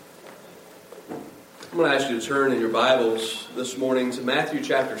I'm going to ask you to turn in your Bibles this morning to Matthew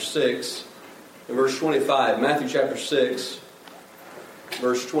chapter 6 and verse 25. Matthew chapter 6,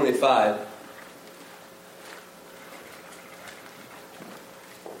 verse 25.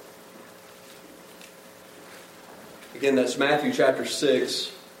 Again, that's Matthew chapter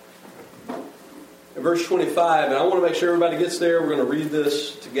 6 and verse 25. And I want to make sure everybody gets there. We're going to read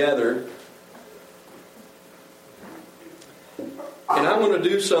this together. And I'm going to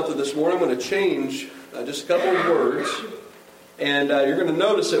do something this morning. I'm going to change just a couple of words. And you're going to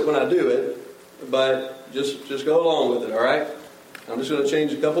notice it when I do it. But just go along with it, all right? I'm just going to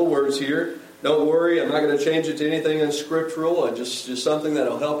change a couple of words here. Don't worry, I'm not going to change it to anything unscriptural. Just something that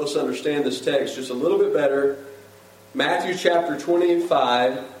will help us understand this text just a little bit better. Matthew chapter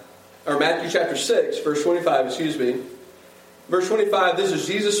 6, verse 25, Verse 25, this is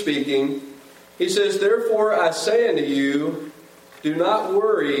Jesus speaking. He says, "Therefore I say unto you, do not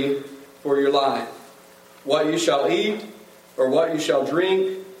worry for your life, what you shall eat, or what you shall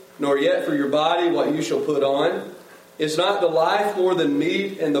drink, nor yet for your body what you shall put on. Is not the life more than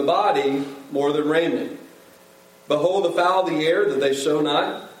meat, and the body more than raiment? Behold the fowl of the air, that they sow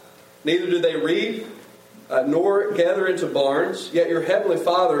not, neither do they reap, nor gather into barns, yet your heavenly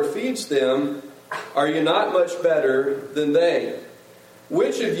Father feeds them. Are you not much better than they?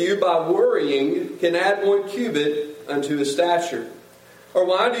 Which of you by worrying can add 1 cubit unto his stature? Or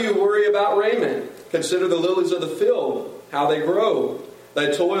why do you worry about raiment? Consider the lilies of the field, how they grow.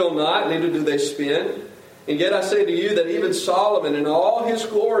 They toil not, neither do they spin. And yet I say to you that even Solomon in all his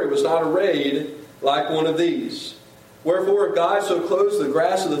glory was not arrayed like one of these. Wherefore if God so clothes the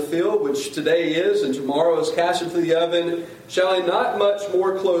grass of the field, which today is, and tomorrow is cast into the oven, shall he not much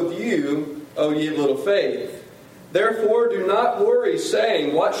more clothe you, O ye of little faith? Therefore do not worry,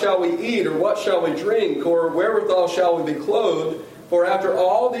 saying, what shall we eat, or what shall we drink, or wherewithal shall we be clothed? For after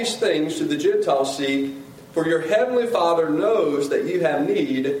all these things do the Gentiles seek, for your heavenly Father knows that you have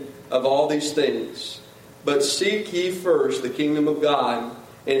need of all these things. But seek ye first the kingdom of God,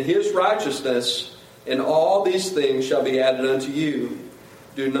 and his righteousness, and all these things shall be added unto you.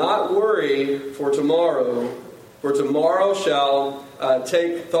 Do not worry for tomorrow shall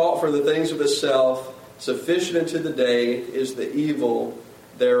take thought for the things of itself. Sufficient unto the day is the evil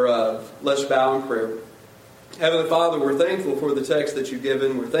thereof." Let's bow in prayer. Heavenly Father, we're thankful for the text that you've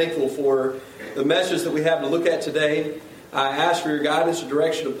given. We're thankful for the message that we have to look at today. I ask for your guidance and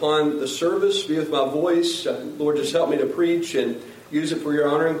direction upon the service. Be with my voice. Lord, just help me to preach and use it for your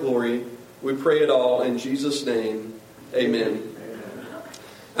honor and glory. We pray it all in Jesus' name. Amen.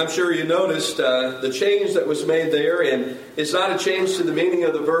 I'm sure you noticed the change that was made there, and it's not a change to the meaning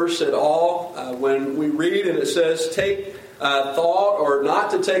of the verse at all. When we read and it says take thought or not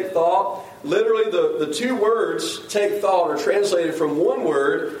to take thought, literally the two words take thought are translated from one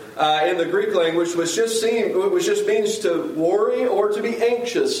word in the Greek language, which just means to worry or to be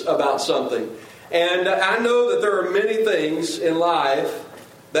anxious about something. And I know that there are many things in life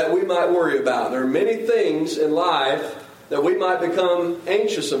that we might worry about. There are many things in life that we might become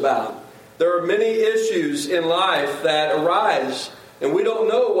anxious about. There are many issues in life that arise, and we don't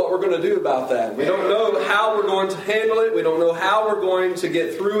know what we're going to do about that. We don't know how we're going to handle it. We don't know how we're going to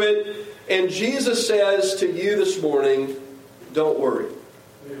get through it. And Jesus says to you this morning, don't worry.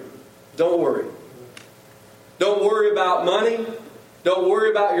 Don't worry. Don't worry about money. Don't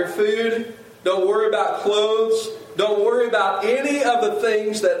worry about your food. Don't worry about clothes. Don't worry about any of the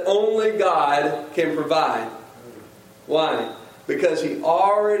things that only God can provide. Why? Because He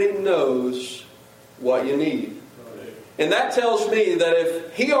already knows what you need. And that tells me that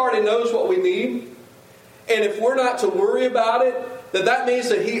if He already knows what we need, and if we're not to worry about it, that means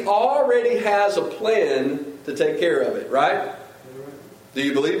that He already has a plan to take care of it, right? Do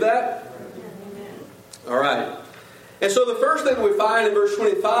you believe that? All right. And so the first thing we find in verse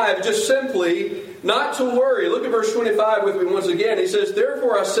 25 is just simply not to worry. Look at verse 25 with me once again. He says,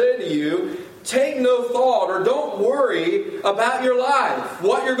 "Therefore I say to you, take no thought," or don't worry about your life,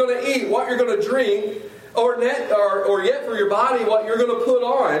 what you're going to eat, what you're going to drink, or yet for your body what you're going to put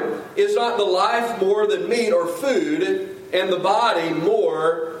on. Is not the life more than meat or food, and the body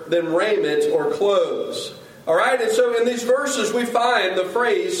more than raiment or clothes? All right, and so in these verses we find the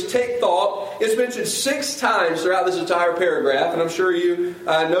phrase "take thought." It's mentioned 6 times throughout this entire paragraph, and I'm sure you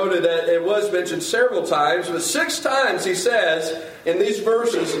noted that it was mentioned several times, but 6 times he says in these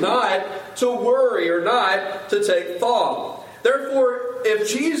verses not to worry or not to take thought. Therefore, if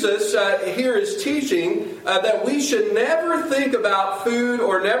Jesus here is teaching that we should never think about food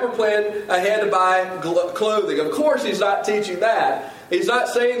or never plan ahead to buy clothing, of course He's not teaching that. He's not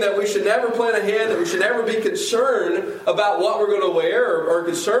saying that we should never plan ahead, that we should never be concerned about what we're going to wear or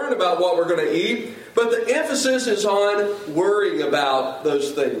concerned about what we're going to eat. But the emphasis is on worrying about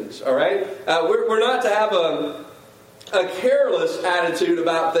those things, all right? We're not to have a careless attitude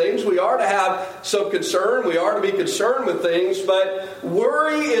about things. We are to have some concern. We are to be concerned with things. But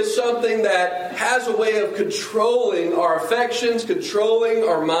worry is something that has a way of controlling our affections, controlling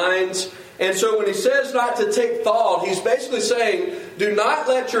our minds. And so when he says not to take thought, he's basically saying, do not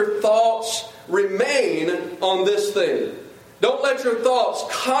let your thoughts remain on this thing. Don't let your thoughts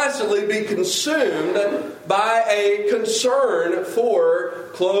constantly be consumed by a concern for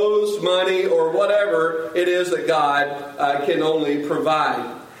clothes, money, or whatever it is that God can only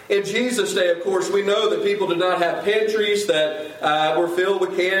provide. In Jesus' day, of course, we know that people did not have pantries that were filled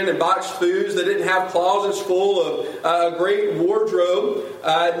with canned and boxed foods. They didn't have closets full of a great wardrobe.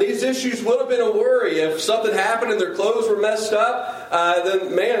 These issues would have been a worry. If something happened and their clothes were messed up,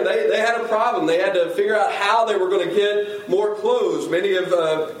 then, man, they had a problem. They had to figure out how they were going to get more clothes. Many of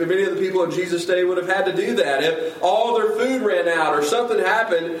the people in Jesus' day would have had to do that. If all their food ran out or something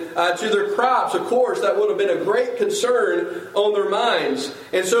happened to their crops, of course, that would have been a great concern on their minds.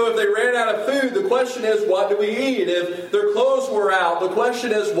 And so if they ran out of food, the question is, what do we eat? If their clothes were out, the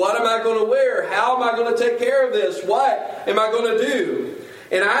question is, what am I going to wear? How am I going to take care of this? What am I going to do?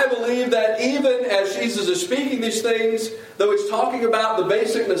 And I believe that even as Jesus is speaking these things, though he's talking about the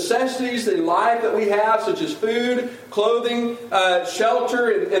basic necessities in life that we have, such as food, clothing, shelter,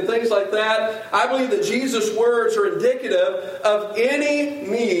 and things like that, I believe that Jesus' words are indicative of any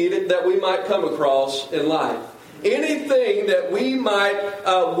need that we might come across in life. Anything that we might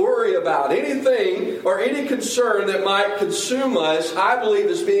worry about, anything or any concern that might consume us, I believe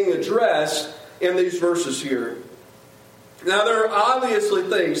is being addressed in these verses here. Now, there are obviously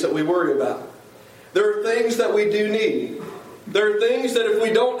things that we worry about. There are things that we do need. There are things that if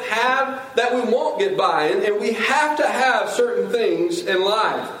we don't have, that we won't get by. And we have to have certain things in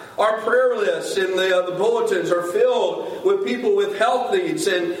life. Our prayer lists in the bulletins are filled with people with health needs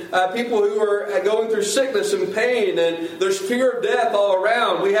and people who are going through sickness and pain, and there's fear of death all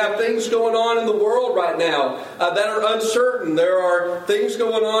around. We have things going on in the world right now that are uncertain. There are things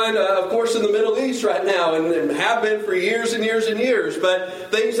going on, of course, in the Middle East right now, and have been for years and years and years,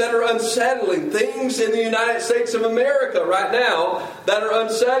 but things that are unsettling, things in the United States of America right now that are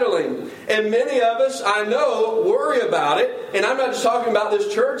unsettling. And many of us, I know, worry about it. And I'm not just talking about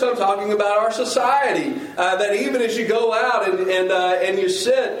this church, I'm talking about our society. That even as you go out and you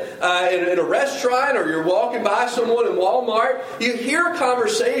sit in a restaurant or you're walking by someone in Walmart, you hear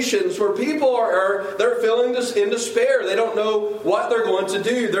conversations where people they're feeling in despair. They don't know what they're going to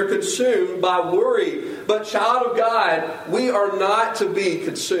do. They're consumed by worry. But child of God, we are not to be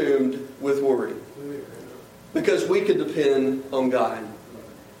consumed with worry. Because we can depend on God.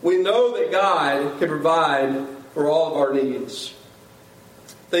 We know that God can provide for all of our needs.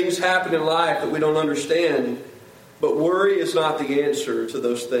 Things happen in life that we don't understand, but worry is not the answer to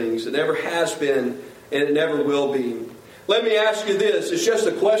those things. It never has been, and it never will be. Let me ask you this. It's just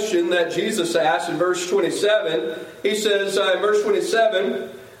a question that Jesus asked in verse 27. He says in verse 27,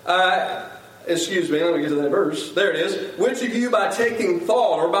 let me get to that verse. There it is. Which of you by taking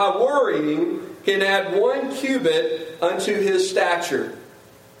thought or by worrying can add 1 cubit unto his stature?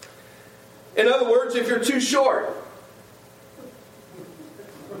 In other words, if you're too short.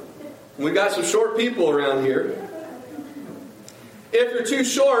 We got some short people around here. If you're too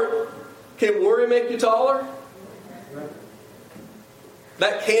short, can worry make you taller?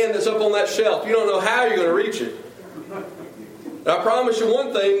 That can that's up on that shelf, you don't know how you're going to reach it. I promise you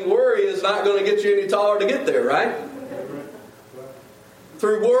one thing, worry is not going to get you any taller to get there, right?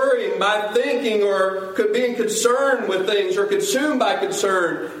 Through worrying, by thinking or being concerned with things or consumed by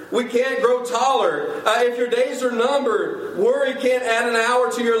concern, we can't grow taller. If your days are numbered, worry can't add an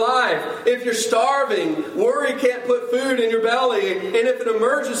hour to your life. If you're starving, worry can't put food in your belly. And if an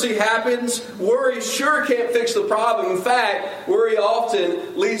emergency happens, worry sure can't fix the problem. In fact, worry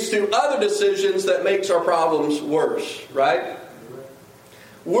often leads to other decisions that makes our problems worse, right?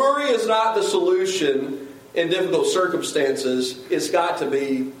 Worry is not the solution in difficult circumstances. It's got to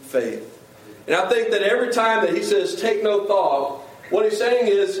be faith. And I think that every time that he says take no thought, what he's saying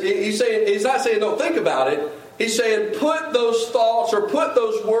is he's not saying don't think about it. He's saying put those thoughts or put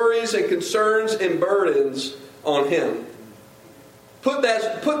those worries and concerns and burdens on him. Put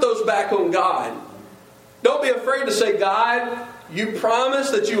those back on God. Don't be afraid to say, God, you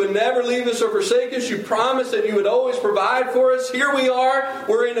promised that you would never leave us or forsake us. You promised that you would always provide for us. Here we are.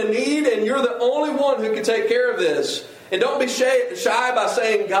 We're in a need, and you're the only one who can take care of this. And don't be shy by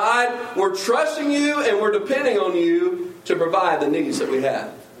saying, God, we're trusting you and we're depending on you. to provide the needs that we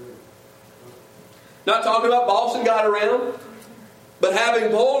have. Not talking about bossing God around, but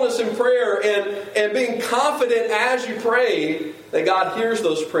having boldness in prayer and being confident as you pray that God hears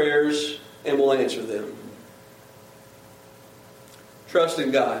those prayers and will answer them. Trust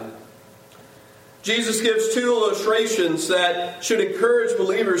in God. Jesus gives two illustrations that should encourage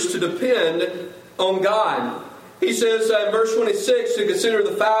believers to depend on God. He says in verse 26 to consider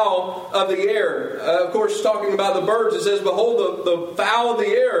the fowl of the air. Of course, talking about the birds, it says, behold the fowl of the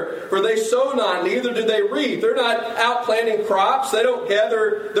air, for they sow not, neither do they reap. They're not out planting crops. They don't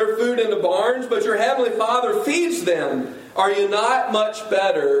gather their food in the barns, but your heavenly Father feeds them. Are you not much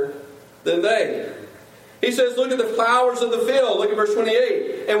better than they? He says, look at the flowers of the field. Look at verse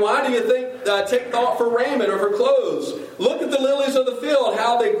 28. And why do you take thought for raiment or for clothes? Look at the lilies of the field,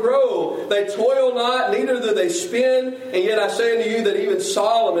 how they grow. They toil not, neither do they spin. And yet I say unto you that even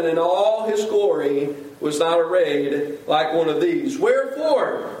Solomon in all his glory was not arrayed like one of these.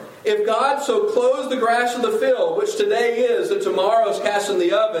 Wherefore, if God so clothes the grass of the field, which today is and tomorrow is cast in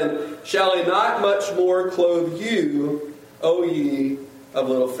the oven, shall He not much more clothe you, O ye of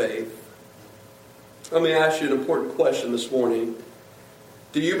little faith? Let me ask you an important question this morning.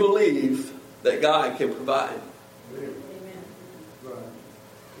 Do you believe that God can provide? Amen.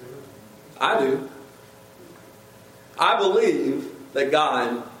 I do. I believe that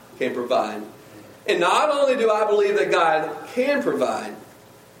God can provide. And not only do I believe that God can provide,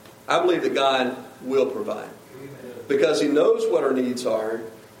 I believe that God will provide. Because He knows what our needs are.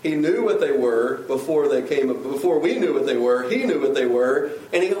 He knew what they were before we knew what they were. He knew what they were.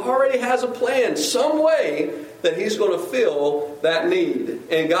 And He already has a plan, some way that He's going to fill that need.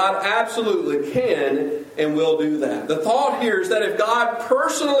 And God absolutely can and will do that. The thought here is that if God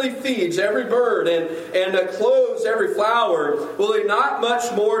personally feeds every bird and clothes every flower, will He not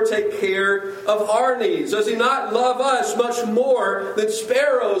much more take care of our needs? Does He not love us much more than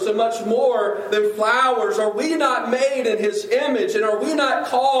sparrows and much more than flowers? Are we not made in His image, and are we not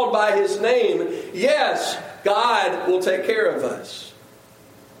called by His name? Yes, God will take care of us.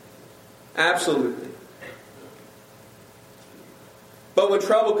 Absolutely. But when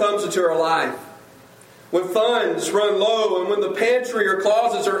trouble comes into our life, when funds run low and when the pantry or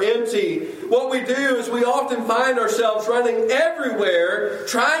closets are empty, what we do is we often find ourselves running everywhere,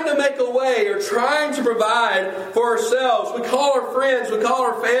 trying to make a way or trying to provide for ourselves. We call our friends, we call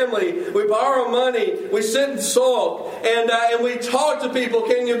our family, we borrow money, we sit and sulk, and we talk to people.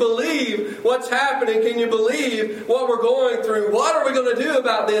 Can you believe what's happening? Can you believe what we're going through? What are we going to do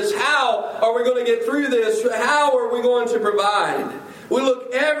about this? How are we going to get through this? How are we going to provide? We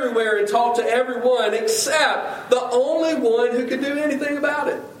look everywhere and talk to everyone except the only one who can do anything about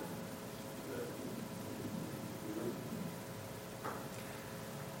it.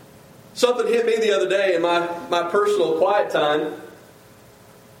 Something hit me the other day in my personal quiet time.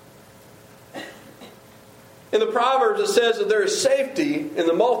 In the Proverbs it says that there is safety in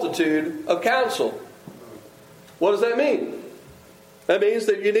the multitude of counsel. What does that mean? That means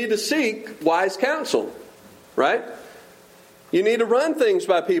that you need to seek wise counsel, right? You need to run things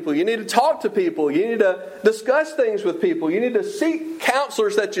by people. You need to talk to people. You need to discuss things with people. You need to seek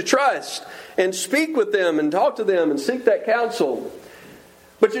counselors that you trust and speak with them and talk to them and seek that counsel.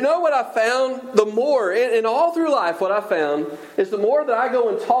 But you know what I found? The more, and all through life, what I found is the more that I go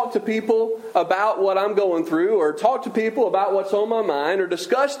and talk to people about what I'm going through, or talk to people about what's on my mind, or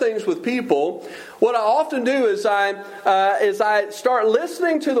discuss things with people, what I often do is I start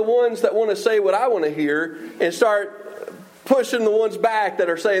listening to the ones that want to say what I want to hear and start pushing the ones back that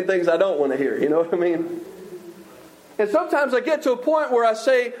are saying things I don't want to hear. You know what I mean? And sometimes I get to a point where I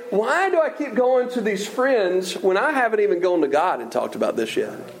say, why do I keep going to these friends when I haven't even gone to God and talked about this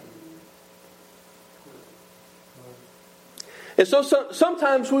yet? And so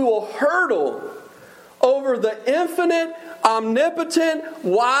sometimes we will hurdle over the infinite, omnipotent,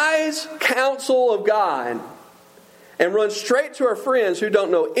 wise counsel of God and run straight to our friends who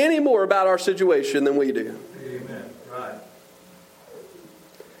don't know any more about our situation than we do. Amen. Right.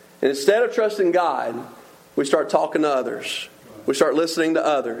 And instead of trusting God, we start talking to others. We start listening to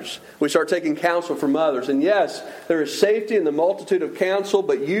others. We start taking counsel from others. And yes, there is safety in the multitude of counsel,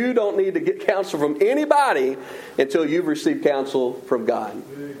 but you don't need to get counsel from anybody until you've received counsel from God.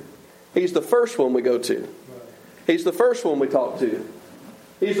 He's the first one we go to. He's the first one we talk to.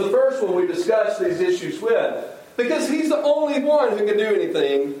 He's the first one we discuss these issues with. Because He's the only one who can do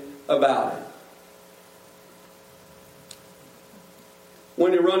anything about it.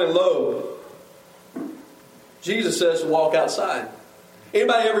 When you're running low, Jesus says to walk outside.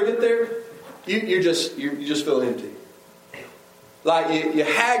 Anybody ever get there? You just feel empty. Like you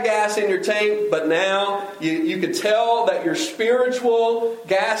had gas in your tank, but now you could tell that your spiritual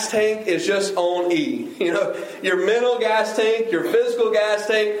gas tank is just on E. You know, your mental gas tank, your physical gas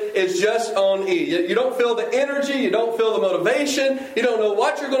tank is just on E. You don't feel the energy, you don't feel the motivation, you don't know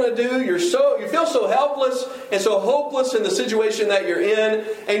what you're going to do. You feel so helpless and so hopeless in the situation that you're in,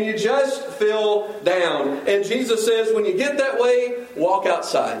 and you just feel down. And Jesus says, when you get that way, walk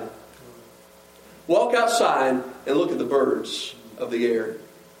outside. Walk outside and look at the birds of the air.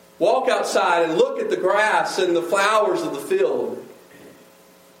 Walk outside and look at the grass and the flowers of the field,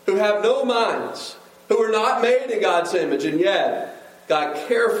 who have no minds, who are not made in God's image, and yet God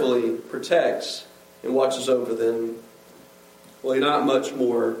carefully protects and watches over them. Will He not much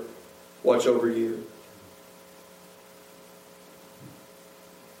more watch over you?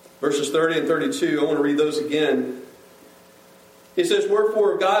 Verses 30 and 32, I want to read those again. He says,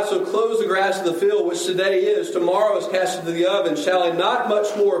 wherefore God so clothes the grass of the field, which today is, tomorrow is cast into the oven. Shall He not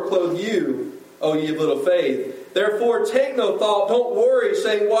much more clothe you, O ye of little faith? Therefore take no thought, don't worry,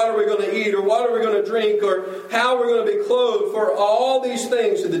 saying, what are we going to eat, or what are we going to drink, or how are we going to be clothed? For all these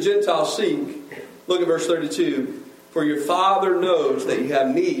things do the Gentiles seek. Look at verse 32. For your Father knows that you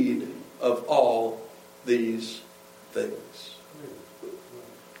have need of all these things.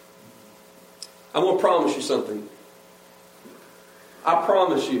 I'm going to promise you something. I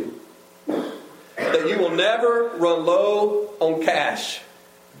promise you that you will never run low on cash.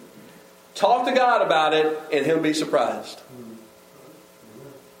 Talk to God about it and He'll be surprised.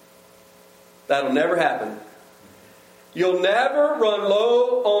 That'll never happen. You'll never run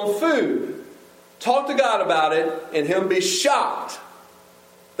low on food. Talk to God about it and He'll be shocked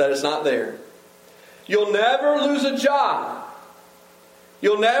that it's not there. You'll never lose a job.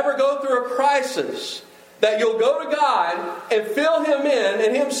 You'll never go through a crisis that you'll go to God and fill Him in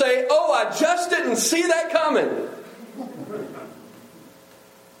and Him say, oh, I just didn't see that coming.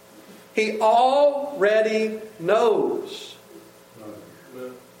 He already knows.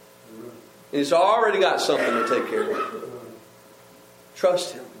 He's already got something to take care of.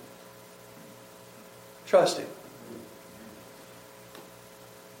 Trust Him. Trust Him.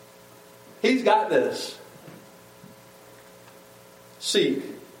 He's got this. Seek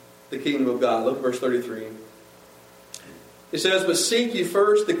the kingdom of God. Look at verse 33. It says, but seek ye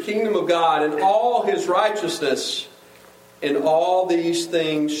first the kingdom of God and all His righteousness, and all these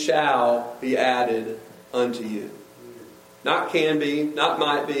things shall be added unto you. Not can be, not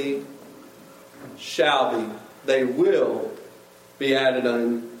might be, shall be. They will be added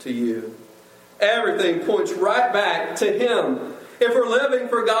unto you. Everything points right back to Him. If we're living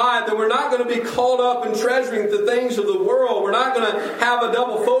for God, then we're not going to be caught up in treasuring the things of the world. We're not going to have a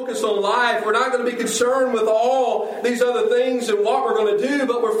double focus on life. We're not going to be concerned with all these other things and what we're going to do.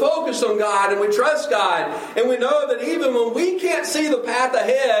 But we're focused on God and we trust God. And we know that even when we can't see the path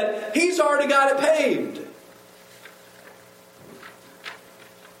ahead, He's already got it paved.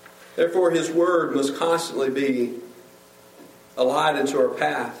 Therefore, His Word must constantly be a light into our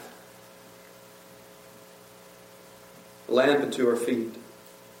path. Lamp unto our feet.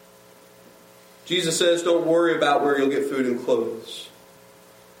 Jesus says, don't worry about where you'll get food and clothes.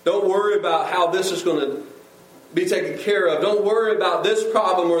 Don't worry about how this is going to be taken care of. Don't worry about this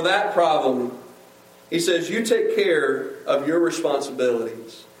problem or that problem. He says, you take care of your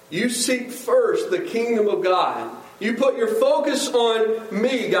responsibilities. You seek first the kingdom of God. You put your focus on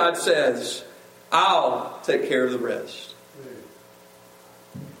me, God says. I'll take care of the rest.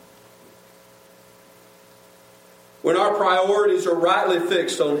 When our priorities are rightly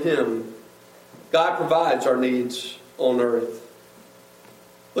fixed on Him, God provides our needs on earth.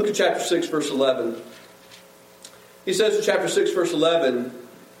 Look at chapter 6, verse 11. He says in chapter 6, verse 11,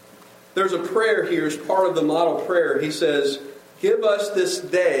 there's a prayer here as part of the model prayer. He says, give us this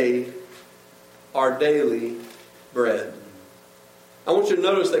day our daily bread. I want you to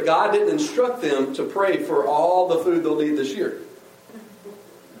notice that God didn't instruct them to pray for all the food they'll need this year.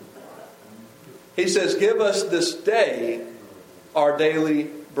 He says, give us this day our daily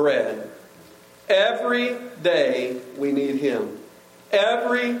bread. Every day we need Him.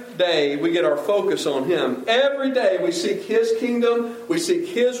 Every day we get our focus on Him. Every day we seek His kingdom. We seek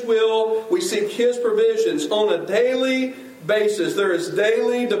His will. We seek His provisions. On a daily basis, there is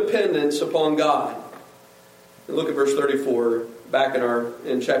daily dependence upon God. And look at verse 34, back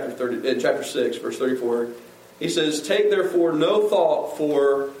in chapter 6, verse 34. He says, take therefore no thought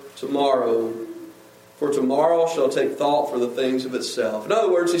for tomorrow, for tomorrow shall take thought for the things of itself. In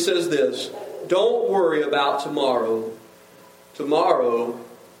other words, he says this, don't worry about tomorrow. Tomorrow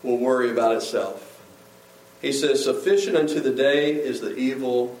will worry about itself. He says, sufficient unto the day is the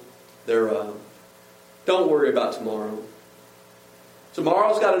evil thereof. Don't worry about tomorrow.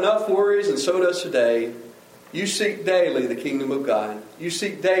 Tomorrow's got enough worries, and so does today. You seek daily the kingdom of God. You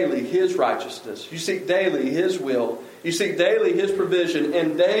seek daily His righteousness. You seek daily His will. You seek daily His provision.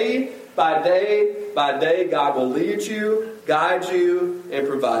 And day by day, God will lead you, guide you, and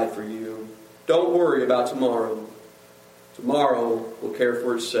provide for you. Don't worry about tomorrow. Tomorrow will care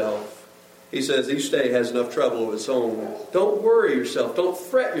for itself. He says each day has enough trouble of its own. Don't worry yourself. Don't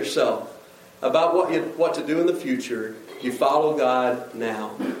fret yourself about what to do in the future. You follow God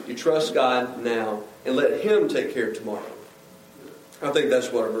now. You trust God now. And let Him take care of tomorrow. I think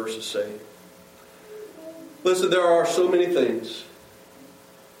that's what our verses say. Listen, there are so many things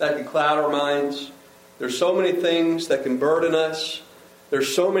that can cloud our minds. There's so many things that can burden us.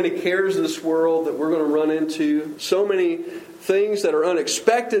 There's so many cares of this world that we're going to run into. So many things that are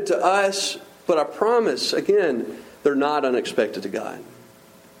unexpected to us. But I promise, again, they're not unexpected to God.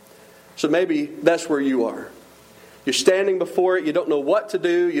 So maybe that's where you are. You're standing before it. You don't know what to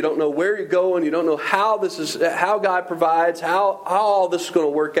do. You don't know where you're going. You don't know how God provides, how all this is going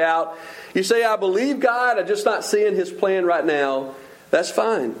to work out. You say, I believe God. I'm just not seeing His plan right now. That's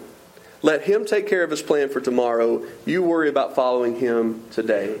fine. Let Him take care of His plan for tomorrow. You worry about following Him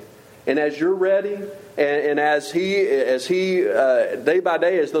today. And as you're ready, and as He day by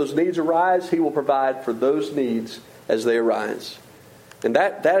day, as those needs arise, He will provide for those needs as they arise. And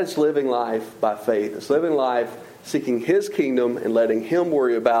that is living life by faith. It's living life seeking His kingdom and letting Him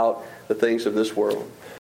worry about the things of this world.